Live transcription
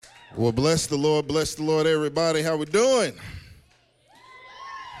Well, bless the Lord, everybody. How we doing?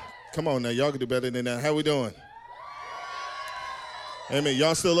 Come on now, y'all can do better than that. How we doing? Amen.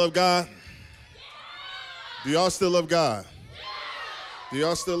 Y'all still love God? Do y'all still love God? Do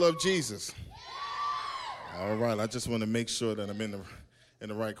y'all still love Jesus? All right, I just want to make sure that I'm in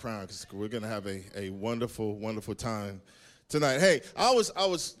the right crowd because we're going to have a wonderful, wonderful time tonight. Hey, I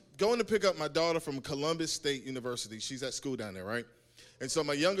was going to pick up my daughter from Columbus State University. She's at school down there, right? And so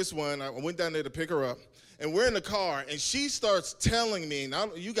my youngest one, I went down there to pick her up, and we're in the car, and she starts telling me, and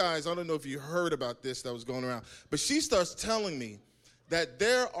you guys, I don't know if you heard about this that was going around, but she starts telling me that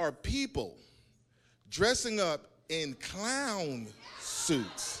there are people dressing up in clown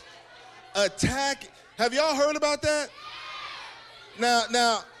suits. Have y'all heard about that?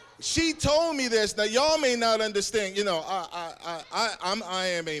 Now, she told me this. Now, y'all may not understand. You know, I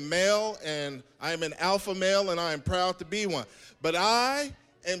am a male, and I am an alpha male, and I am proud to be one. But I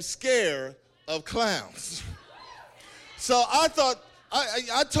am scared of clowns. So I thought,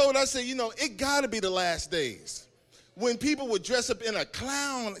 I said, you know, it got to be the last days when people would dress up in a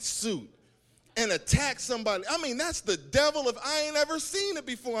clown suit and attack somebody. I mean, that's the devil if I ain't ever seen it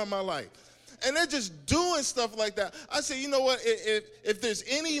before in my life. And they're just doing stuff like that. I say, you know what, if there's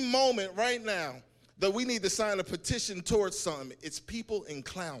any moment right now that we need to sign a petition towards something, it's people in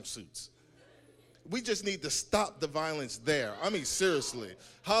clown suits. We just need to stop the violence there. I mean, seriously.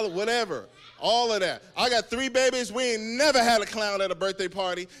 Whatever. All of that. I got 3 babies. We ain't never had a clown at a birthday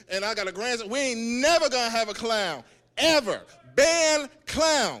party. And I got a grandson. We ain't never going to have a clown. Ever. Ban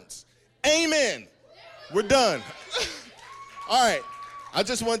clowns. Amen. We're done. All right. I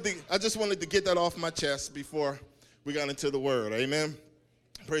just wanted to get that off my chest before we got into the word. Amen.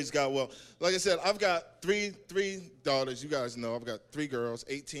 Praise God. Well, like I said, I've got three daughters. You guys know I've got 3 girls,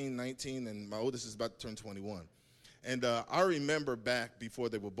 18, 19, and my oldest is about to turn 21. And I remember back before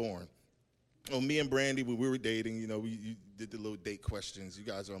they were born. Oh, me and Brandy, when we were dating, you know, you did the little date questions. You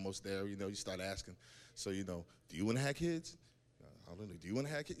guys are almost there. You know, you start asking. So, you know, do you want to have kids? I don't know. Do you want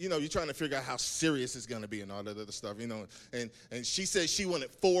to have kids? You know, you're trying to figure out how serious it's going to be and all that other stuff, you know. And she said she wanted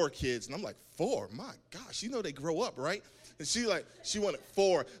 4 kids. And I'm like, 4? My gosh, you know they grow up, right? And she wanted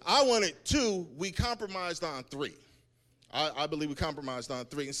 4. I wanted 2. We compromised on 3. I believe we compromised on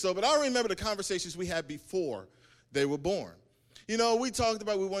 3. And so, but I remember the conversations we had before they were born. You know, we talked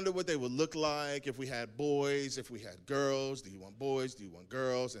about, we wondered what they would look like, if we had boys, if we had girls. Do you want boys? Do you want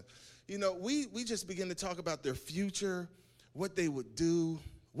girls? And, you know, we just began to talk about their future, what they would do,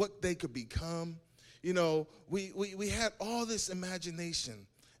 what they could become. You know, we had all this imagination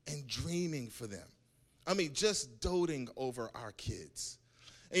and dreaming for them. I mean, just doting over our kids.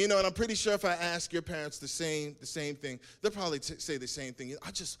 And, you know, and I'm pretty sure if I ask your parents the same thing, they'll probably say the same thing.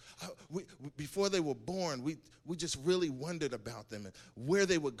 Before they were born, we just really wondered about them and where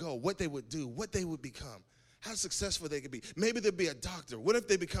they would go, what they would do, what they would become, how successful they could be. Maybe they'd be a doctor. What if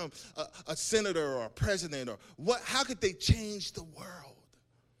they become a senator or a president? Or how could they change the world?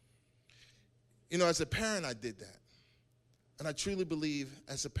 You know, as a parent, I did that. And I truly believe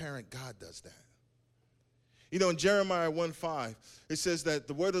as a parent, God does that. You know, in Jeremiah 1:5, it says that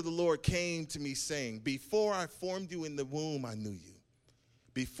the word of the Lord came to me saying, before I formed you in the womb, I knew you.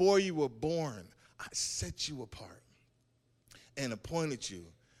 Before you were born, I set you apart and appointed you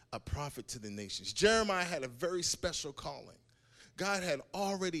a prophet to the nations. Jeremiah had a very special calling. God had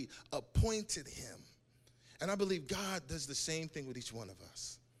already appointed him. And I believe God does the same thing with each one of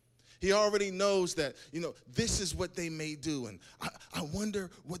us. He already knows that, you know, this is what they may do. And I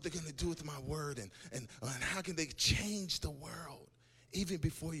wonder what they're going to do with my word and how can they change the world. Even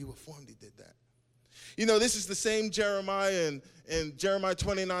before you were formed, he did that. You know, this is the same Jeremiah in Jeremiah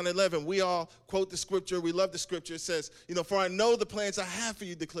 29:11. We all quote the scripture. We love the scripture. It says, you know, for I know the plans I have for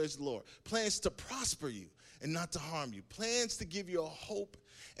you, declares the Lord. Plans to prosper you and not to harm you. Plans to give you a hope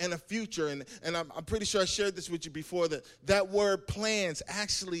and a future. And I'm pretty sure I shared this with you before, that word plans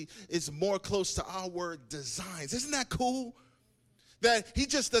actually is more close to our word designs. Isn't that cool? That he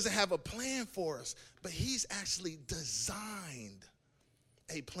just doesn't have a plan for us, but he's actually designed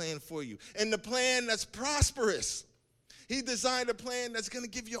a plan for you. And the plan that's prosperous. He designed a plan that's going to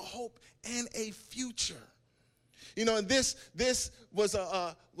give you hope and a future. You know, and this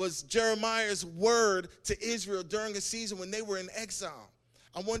was Jeremiah's word to Israel during a season when they were in exile.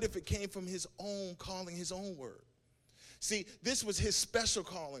 I wonder if it came from his own calling, his own word. See, this was his special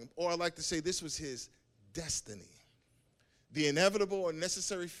calling, or I like to say this was his destiny. The inevitable or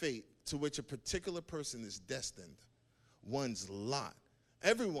necessary fate to which a particular person is destined, one's lot.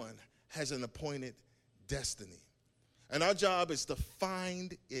 Everyone has an appointed destiny. And our job is to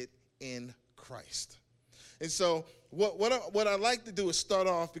find it in Christ. And so what I like to do is start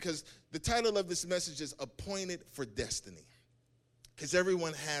off, because the title of this message is Appointed for Destiny, because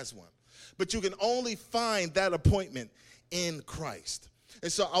everyone has one. But you can only find that appointment in Christ.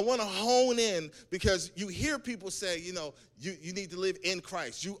 And so I want to hone in, because you hear people say, you need to live in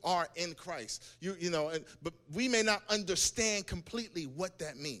Christ. You are in Christ. But we may not understand completely what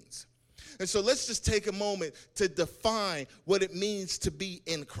that means. And so let's just take a moment to define what it means to be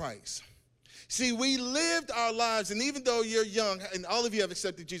in Christ. See, we lived our lives, and even though you're young, and all of you have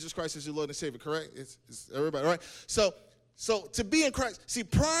accepted Jesus Christ as your Lord and Savior, correct? It's everybody, right? So to be in Christ, see,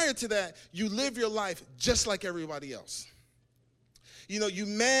 prior to that, you live your life just like everybody else. You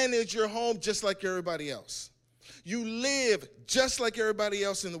manage your home just like everybody else. You live just like everybody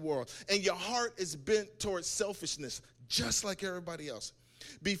else in the world, and your heart is bent towards selfishness just like everybody else.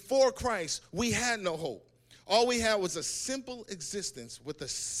 Before Christ, we had no hope. All we had was a simple existence with a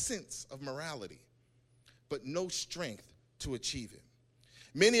sense of morality, but no strength to achieve it.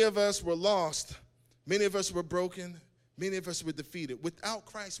 Many of us were lost. Many of us were broken. Many of us were defeated. Without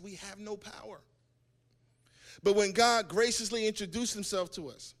Christ, we have no power. But when God graciously introduced himself to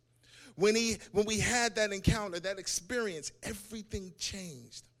us, when we had that encounter, that experience, everything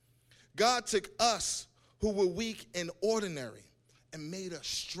changed. God took us who were weak and ordinary and made us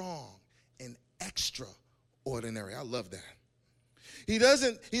strong and extraordinary. I love that. He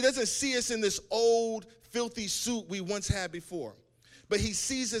doesn't see us in this old, filthy suit we once had before, but he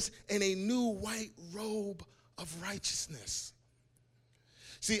sees us in a new white robe of righteousness.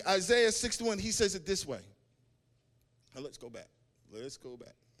 See, Isaiah 61, he says it this way. Now let's go back.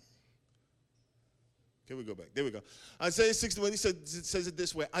 Can we go back? There we go. Isaiah 61, he says it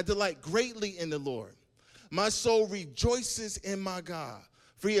this way. I delight greatly in the Lord. My soul rejoices in my God,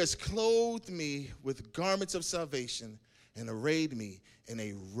 for he has clothed me with garments of salvation and arrayed me in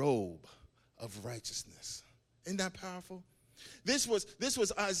a robe of righteousness. Isn't that powerful? This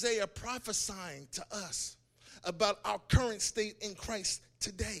was Isaiah prophesying to us about our current state in Christ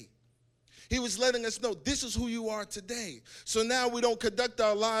today. He was letting us know this is who you are today. So now we don't conduct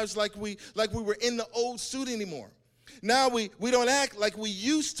our lives like we were in the old suit anymore. Now we don't act like we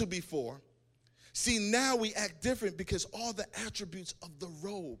used to before. See, now we act different because all the attributes of the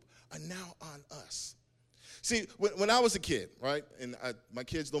robe are now on us. See, when I was a kid, right, and my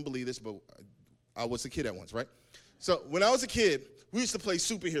kids don't believe this, but I was a kid at once, right? So when I was a kid, we used to play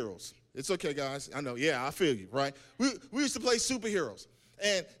superheroes. It's okay, guys. I know. Yeah, I feel you, right? We used to play superheroes.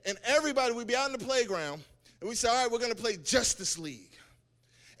 And everybody, we'd be out in the playground, and we'd say, all right, we're going to play Justice League.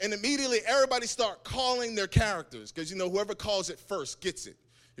 And immediately, everybody start calling their characters, because, whoever calls it first gets it,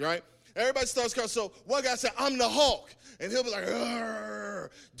 right? Everybody starts calling. So one guy said, I'm the Hulk. And he'll be like,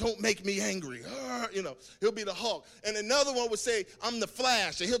 don't make me angry. He'll be the Hulk. And another one would say, I'm the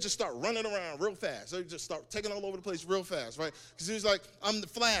Flash. And he'll just start running around real fast. So he'll just start taking all over the place real fast, right? Because he was like, I'm the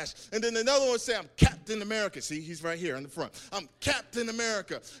Flash. And then another one would say, I'm Captain America. See, he's right here in the front. I'm Captain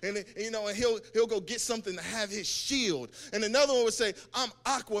America. And he'll go get something to have his shield. And another one would say, I'm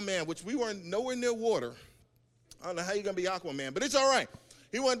Aquaman, which we weren't nowhere near water. I don't know how you're going to be Aquaman, but it's all right.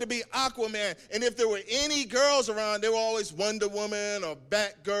 He wanted to be Aquaman, and if there were any girls around, they were always Wonder Woman or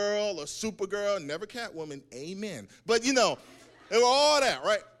Batgirl or Supergirl, never Catwoman, amen. But, they were all that,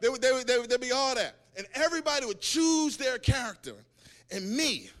 right? They'd be all that. And everybody would choose their character. And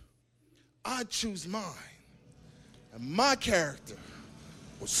me, I'd choose mine. And my character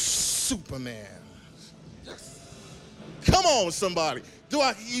was Superman. Yes. Come on, somebody. Do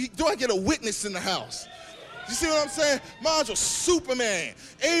I get a witness in the house? You see what I'm saying? Mine was Superman,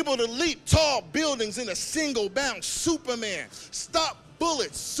 able to leap tall buildings in a single bound. Superman, stop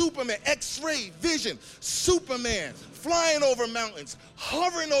bullets. Superman, X-ray vision. Superman, flying over mountains,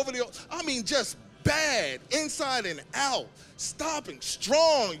 hovering over just bad, inside and out, stopping,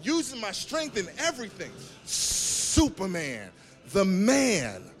 strong, using my strength in everything. Superman, the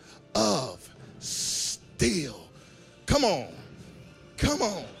man of steel. Come on.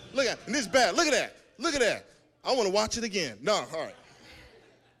 Look at it. And this is bad. Look at that. I want to watch it again. No, all right.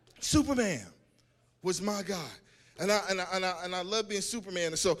 Superman was my God, and I love being Superman.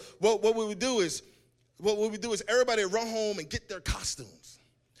 And so what we would do is everybody would run home and get their costumes.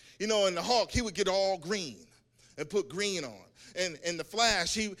 And the Hulk, he would get all green and put green on. And the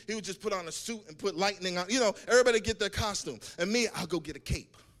Flash, he would just put on a suit and put lightning on. Everybody get their costume. And me, I'll go get a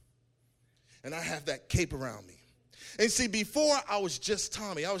cape. And I have that cape around me. And see, before I was just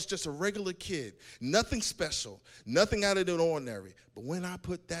Tommy, I was just a regular kid, nothing special, nothing out of the ordinary. But when I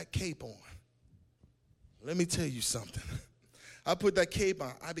put that cape on, let me tell you something. I put that cape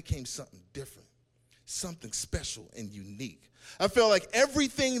on, I became something different, something special and unique. I felt like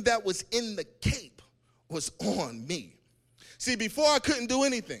everything that was in the cape was on me. See, before I couldn't do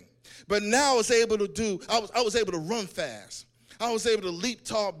anything, but now I was able to run fast. I was able to leap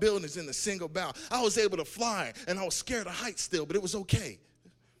tall buildings in a single bound. I was able to fly, and I was scared of heights still, but it was okay.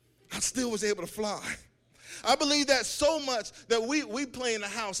 I still was able to fly. I believe that so much that we play in the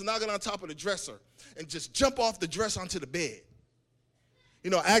house and I get on top of the dresser and just jump off the dresser onto the bed.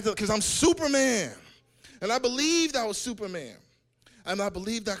 Act because I'm Superman. And I believed I was Superman. And I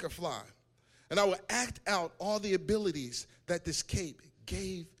believed I could fly. And I would act out all the abilities that this cape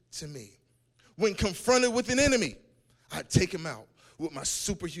gave to me. When confronted with an enemy, I'd take him out with my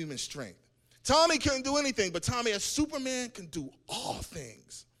superhuman strength. Tommy couldn't do anything, but Tommy, as Superman, can do all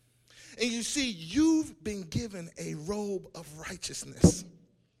things. And you see, you've been given a robe of righteousness.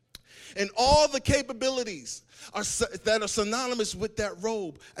 And all the capabilities that are synonymous with that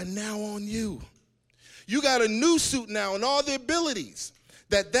robe are now on you. You got a new suit now, and all the abilities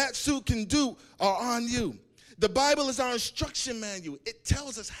that suit can do are on you. The Bible is our instruction manual. It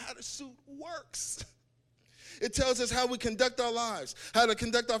tells us how the suit works. It tells us how we conduct our lives, how to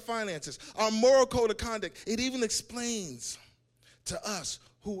conduct our finances, our moral code of conduct. It even explains to us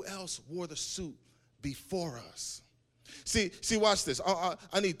who else wore the suit before us. See, watch this.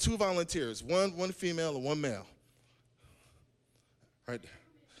 I need 2 volunteers, one female and one male. Right?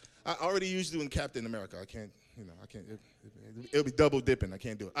 I already used you in Captain America. I can't. It'll be double dipping. I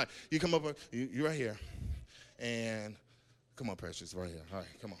can't do it. All right, you come up. You right here, and come on, Precious, right here. All right,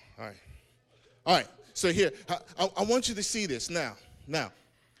 come on. All right. So here, I want you to see this now.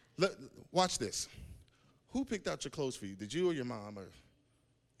 Watch this. Who picked out your clothes for you? Did you or your mom? Or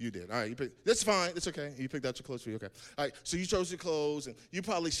you did. All right, that's fine. It's okay. You picked out your clothes for you. Okay. All right, so you chose your clothes, and you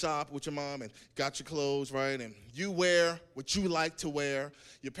probably shopped with your mom and got your clothes, right? And you wear what you like to wear.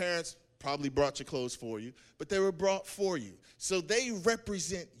 Your parents probably brought your clothes for you, but they were brought for you. So they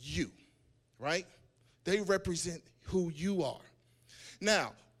represent you, right? They represent who you are.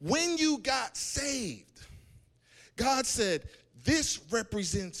 Now, when you got saved, God said, this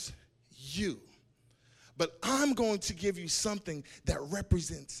represents you. But I'm going to give you something that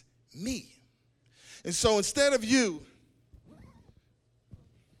represents me. And so instead of you,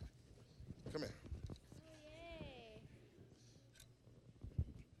 come here.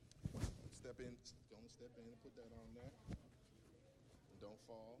 Step in, don't step in, put that on there. Don't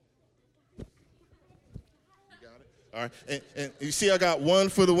fall. You got it? All right, and you see I got one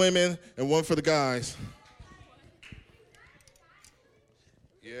for the women and one for the guys.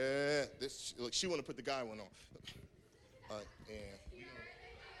 Yeah, look, she want to put the guy one on. All right, and we're going to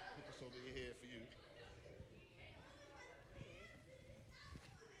put this over your head for you.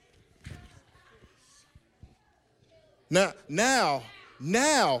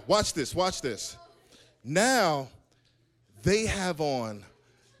 Now, watch this. Now, they have on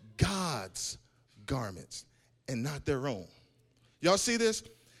God's garments and not their own. Y'all see this?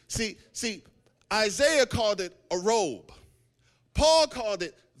 See, Isaiah called it a robe. Paul called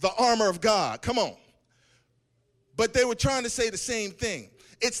it the armor of God. Come on. But they were trying to say the same thing.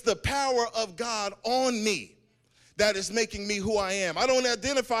 It's the power of God on me that is making me who I am. I don't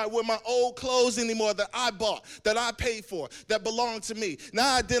identify with my old clothes anymore that I bought, that I paid for, that belong to me.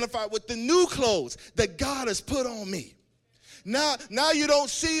 Now I identify with the new clothes that God has put on me. Now you don't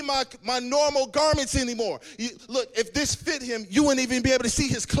see my normal garments anymore. Look, if this fit him, you wouldn't even be able to see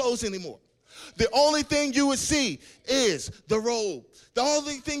his clothes anymore. The only thing you would see is the robe. The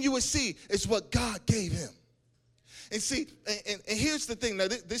only thing you would see is what God gave him. And see, and here's the thing. Now,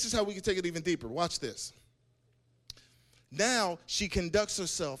 this is how we can take it even deeper. Watch this. Now, she conducts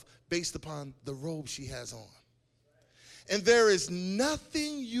herself based upon the robe she has on. And there is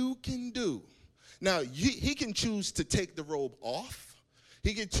nothing you can do. Now, he can choose to take the robe off.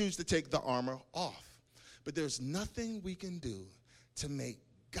 He can choose to take the armor off. But there's nothing we can do to make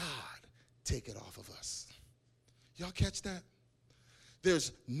God take it off of us. Y'all catch that?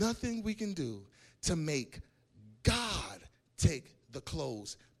 There's nothing we can do to make God take the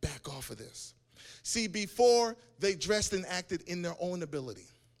clothes back off of this. See, before they dressed and acted in their own ability,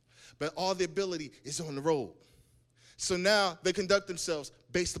 but all the ability is on the robe. So now they conduct themselves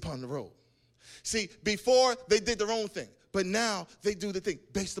based upon the robe. See, before they did their own thing, but now they do the thing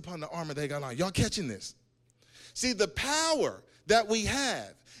based upon the armor they got on. Y'all catching this? See, the power that we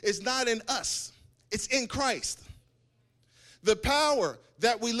have is not in us. It's in Christ. The power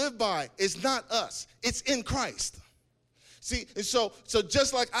that we live by is not us. It's in Christ. See, and so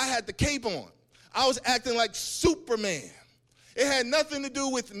just like I had the cape on, I was acting like Superman. It had nothing to do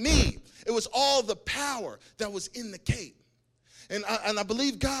with me. It was all the power that was in the cape. And I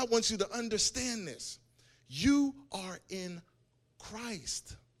believe God wants you to understand this. You are in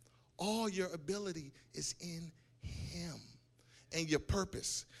Christ. all your ability is in him. And your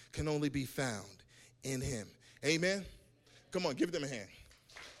purpose can only be found in him. Amen? Come on, give them a hand.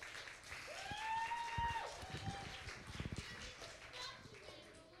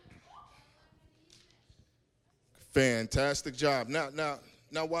 Fantastic job. Now,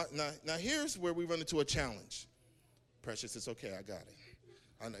 here's where we run into a challenge. Precious, it's okay. I got it.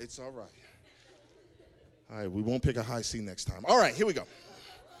 I know, it's all right. All right, we won't pick a high C next time. All right, here we go.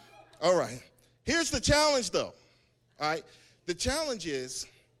 All right. Here's the challenge, though. All right. The challenge is,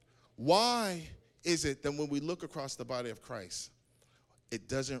 why is it that when we look across the body of Christ, it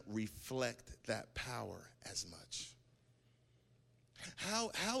doesn't reflect that power as much?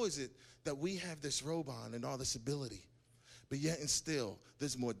 How is it that we have this robe on and all this ability, but yet and still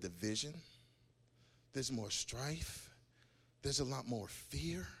there's more division, there's more strife, there's a lot more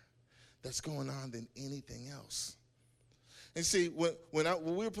fear that's going on than anything else? And see, when we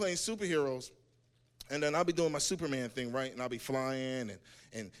were playing superheroes, and then I'll be doing my Superman thing, right? And I'll be flying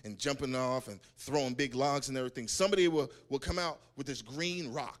and jumping off and throwing big logs and everything. Somebody will come out with this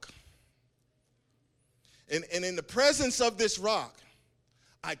green rock. And in the presence of this rock,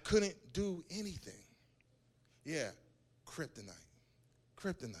 I couldn't do anything. Yeah, kryptonite.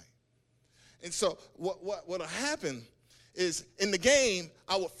 And so what'll happen is, in the game,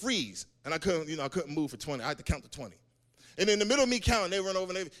 I would freeze, and I couldn't move for 20. I had to count to 20. And in the middle of me counting, they run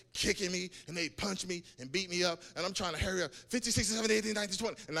over and they kicking me and they punch me and beat me up, and I'm trying to hurry up. 50, 60, 70, 80, 90,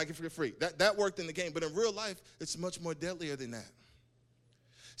 20, and I get free. That worked in the game, but in real life, it's much more deadlier than that.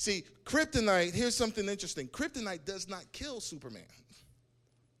 See, kryptonite, here's something interesting. Kryptonite does not kill Superman.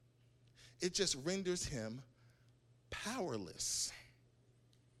 It just renders him powerless.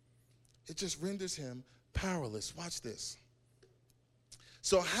 Watch this.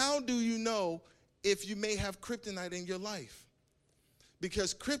 So how do you know if you may have kryptonite in your life?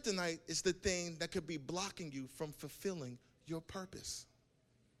 Because kryptonite is the thing that could be blocking you from fulfilling your purpose.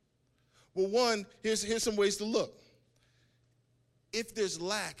 Well, one, here's some ways to look. If there's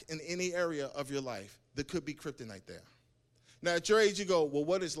lack in any area of your life, there could be kryptonite there. Now, at your age, you go, well,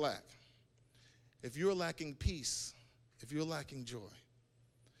 what is lack? If you're lacking peace, if you're lacking joy,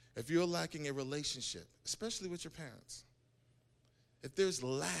 if you're lacking a relationship, especially with your parents, if there's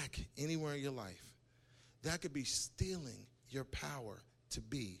lack anywhere in your life, that could be stealing your power to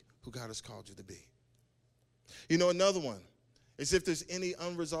be who God has called you to be. You know, another one is if there's any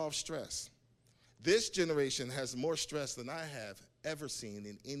unresolved stress. This generation has more stress than I have ever seen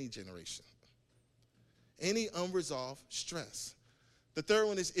in any generation. Any unresolved stress. The third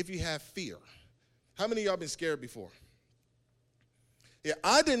one is if you have fear. How many of y'all been scared before? Yeah,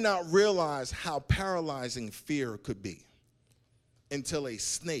 I did not realize how paralyzing fear could be until a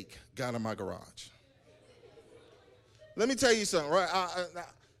snake got in my garage. Let me tell you something, right?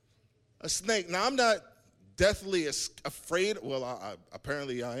 A snake. Now, I'm not deathly afraid. Well,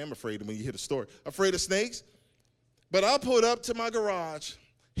 apparently I am afraid when you hear the story. Afraid of snakes. But I pulled up to my garage,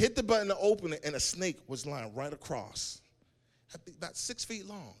 hit the button to open it, and a snake was lying right across. About 6 feet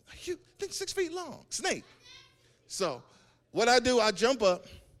long. You think 6 feet long? Snake. So what I do, I jump up,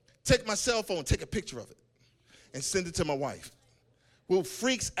 take my cell phone, take a picture of it, and send it to my wife, who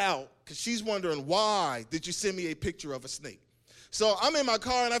freaks out because she's wondering, why did you send me a picture of a snake? So I'm in my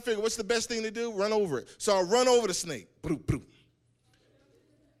car, and I figure, what's the best thing to do? Run over it. So I run over the snake. Bloop, bloop.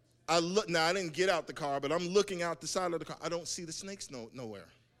 Now, I didn't get out the car, but I'm looking out the side of the car. I don't see the snakes nowhere.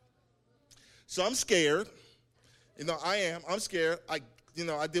 So I'm scared. I'm scared. I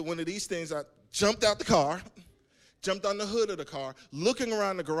did one of these things. I jumped out the car, jumped on the hood of the car, looking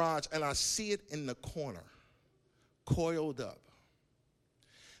around the garage, and I see it in the corner, coiled up.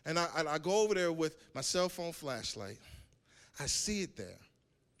 And I go over there with my cell phone flashlight. I see it there,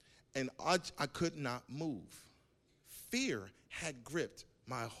 and I could not move. Fear had gripped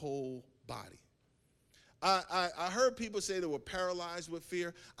my whole body. I heard people say they were paralyzed with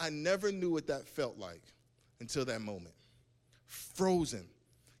fear. I never knew what that felt like until that moment. Frozen,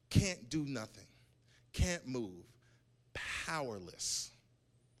 can't do nothing, can't move, powerless.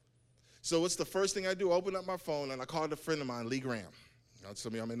 So what's the first thing I do? I open up my phone, and I called a friend of mine, Lee Graham.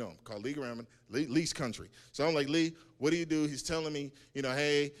 Some of y'all may know him. Called Lee Graham, Lee's Country. So I'm like, Lee, what do you do? He's telling me,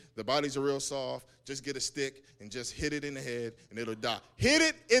 hey, the bodies are real soft. Just get a stick and just hit it in the head, and it'll die. Hit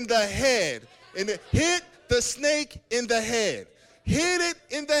it in the head. Hit the snake in the head. Hit it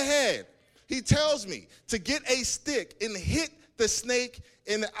in the head. He tells me to get a stick and hit the snake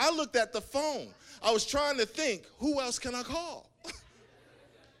in the. I looked at the phone. I was trying to think, who else can I call?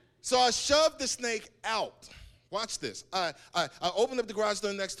 So I shoved the snake out. Watch this. I open up the garage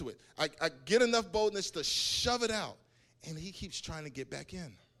door next to it. I get enough boldness to shove it out, and he keeps trying to get back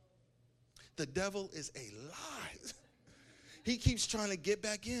in. The devil is a lie. He keeps trying to get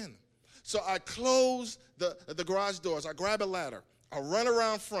back in. So I close the garage doors. I grab a ladder. I run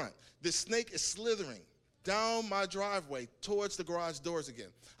around front. The snake is slithering down my driveway towards the garage doors again.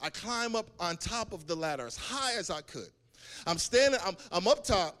 I climb up on top of the ladder as high as I could. I'm standing, I'm up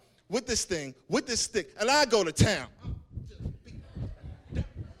top with this thing, with this stick, and I go to town.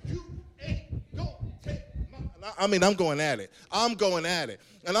 You ain't gonna take I'm going at it. I'm going at it.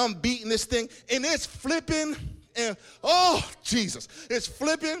 And I'm beating this thing, and it's flipping, and oh, Jesus. It's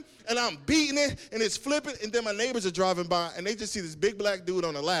flipping, and I'm beating it, and it's flipping, and then my neighbors are driving by, and they just see this big black dude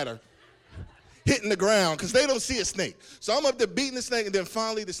on a ladder hitting the ground because they don't see a snake. So I'm up there beating the snake, and then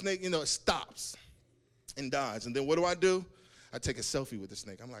finally the snake, it stops and dies. And then what do? I take a selfie with the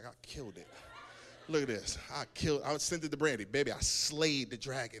snake. I'm like, I killed it. Look at this. I sent it to Brandy. Baby, I slayed the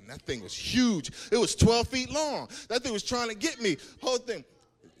dragon. That thing was huge. It was 12 feet long. That thing was trying to get me. Whole thing.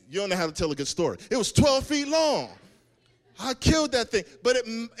 You don't know how to tell a good story. It was 12 feet long. I killed that thing. But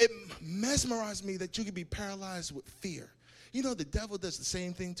it mesmerized me that you could be paralyzed with fear. The devil does the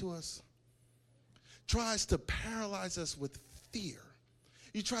same thing to us. Tries to paralyze us with fear.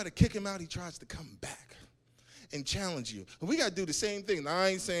 You try to kick him out, he tries to come back and challenge you. We got to do the same thing. Now, I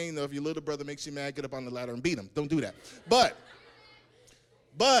ain't saying if your little brother makes you mad, get up on the ladder and beat him. Don't do that. But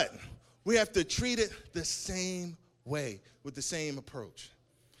we have to treat it the same way, with the same approach.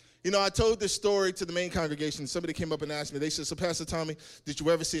 I told this story to the main congregation. Somebody came up and asked me. They said, so Pastor Tommy, did you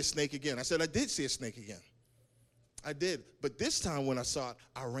ever see a snake again? I said, I did see a snake again. I did. But this time when I saw it,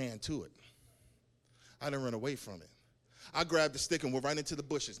 I ran to it. I didn't run away from it. I grabbed the stick and went right into the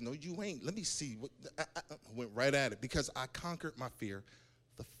bushes. No, you ain't. Let me see. I went right at it because I conquered my fear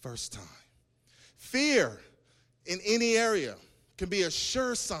the first time. Fear in any area can be a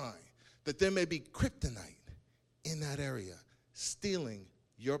sure sign that there may be kryptonite in that area, stealing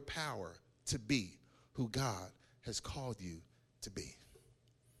your power to be who God has called you to be.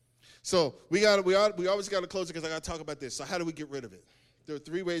 So we always got to close it because I got to talk about this. So how do we get rid of it? There are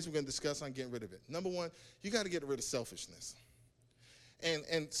 3 ways we're going to discuss on getting rid of it. Number 1, you got to get rid of selfishness.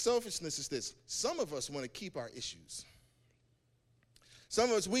 And selfishness is this. Some of us want to keep our issues.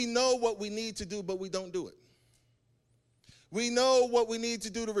 Some of us, we know what we need to do, but we don't do it. We know what we need to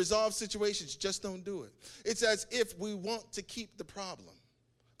do to resolve situations, just don't do it. It's as if we want to keep the problem.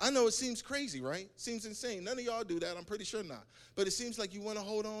 I know it seems crazy, right? Seems insane. None of y'all do that. I'm pretty sure not. But it seems like you want to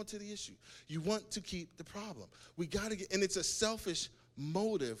hold on to the issue. You want to keep the problem. We got to get, and it's a selfish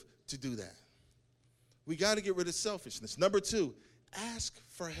motive to do that. We got to get rid of selfishness. Number 2, ask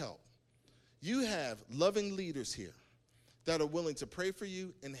for help. You have loving leaders here that are willing to pray for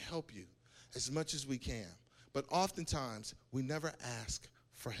you and help you as much as we can. But oftentimes, we never ask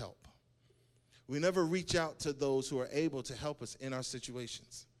for help. We never reach out to those who are able to help us in our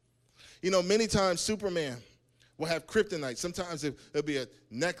situations. Many times Superman will have kryptonite. Sometimes it'll be a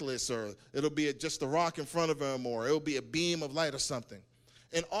necklace, or it'll be just a rock in front of him, or it'll be a beam of light or something.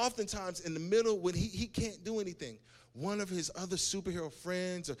 And oftentimes in the middle, when he can't do anything, one of his other superhero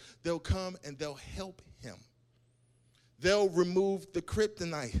friends, they'll come and they'll help him. They'll remove the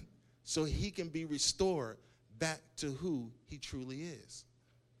kryptonite so he can be restored back to who he truly is.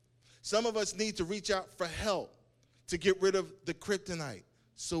 Some of us need to reach out for help to get rid of the kryptonite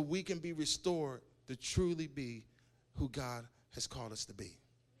so we can be restored to truly be who God has called us to be.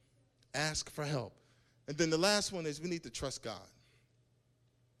 Ask for help. And then the last one is we need to trust God.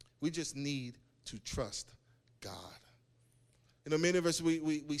 We just need to trust God. Many of us,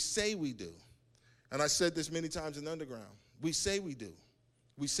 we say we do. And I said this many times in Underground. We say we do.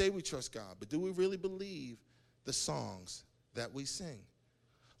 We say we trust God. But do we really believe the songs that we sing?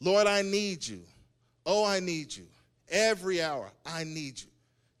 Lord, I need you. Oh, I need you. Every hour, I need you.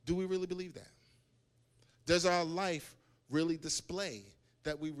 Do we really believe that? Does our life really display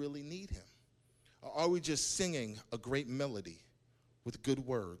that we really need him? Or are we just singing a great melody with good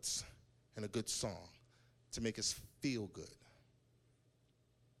words and a good song to make us feel good?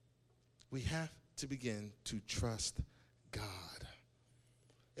 We have to begin to trust God.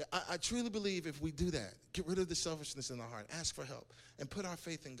 I truly believe if we do that, get rid of the selfishness in our heart, ask for help, and put our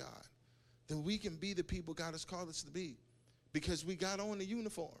faith in God, then we can be the people God has called us to be, because we got on the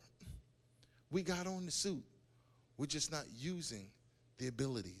uniform. We got on the suit. We're just not using the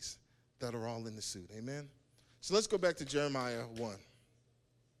abilities that are all in the suit. Amen? So let's go back to Jeremiah 1.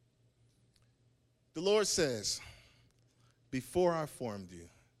 The Lord says, before I formed you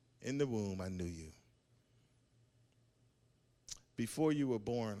in the womb, I knew you. Before you were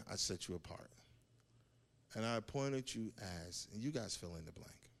born, I set you apart. And I appointed you as, and you guys fill in the blank.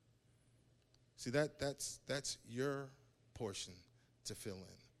 See, that's your portion to fill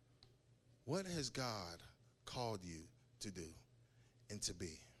in. What has God called you to do and to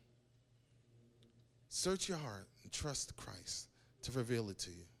be? Search your heart and trust Christ to reveal it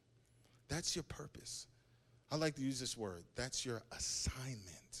to you. That's your purpose. I like to use this word. That's your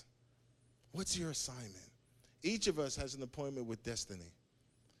assignment. What's your assignment? Each of us has an appointment with destiny.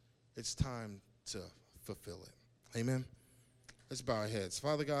 It's time to fulfill it. Amen? Let's bow our heads.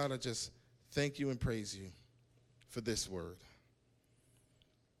 Father God, I just thank you and praise you for this word.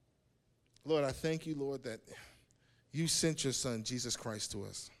 Lord, I thank you, Lord, that you sent your son, Jesus Christ, to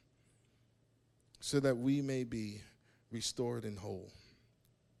us so that we may be restored and whole.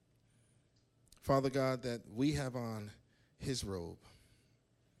 Father God, that we have on his robe,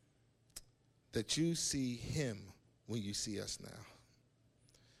 that you see him when you see us now.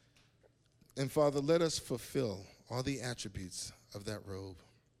 And Father, let us fulfill all the attributes of that robe.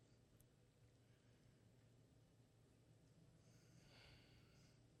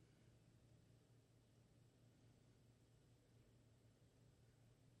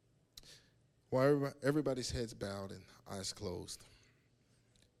 While everybody's heads bowed and eyes closed,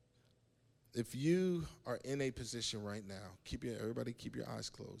 if you are in a position right now, everybody keep your eyes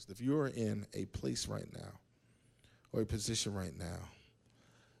closed. If you are in a place right now or a position right now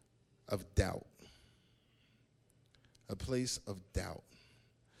of doubt, a place of doubt,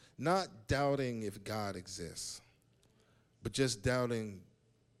 not doubting if God exists, but just doubting,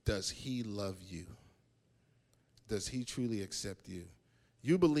 does he love you? Does he truly accept you?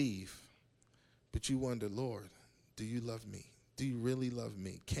 You believe, but you wonder, Lord, do you love me? Do you really love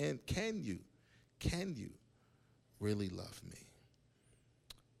me? Can you really love me?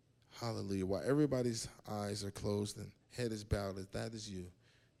 Hallelujah. While everybody's eyes are closed and head is bowed, if that is you,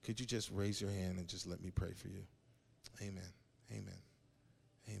 could you just raise your hand and just let me pray for you? Amen. Amen.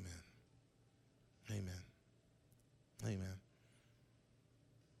 Amen. Amen. Amen.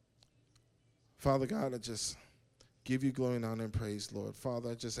 Father God, I just give you glory and honor and praise, Lord.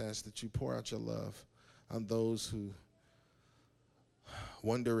 Father, I just ask that you pour out your love on those who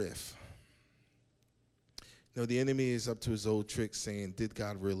wonder if. The enemy is up to his old trick saying, did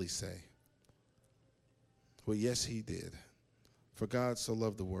God really say? Well, yes, he did. For God so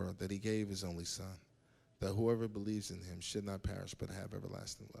loved the world that he gave his only son, that whoever believes in him should not perish but have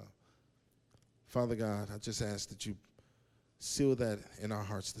everlasting love. Father God, I just ask that you seal that in our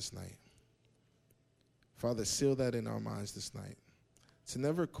hearts this night. Father, seal that in our minds this night. To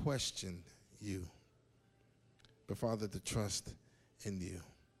never question you, but Father, to trust in you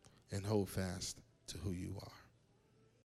and hold fast to who you are.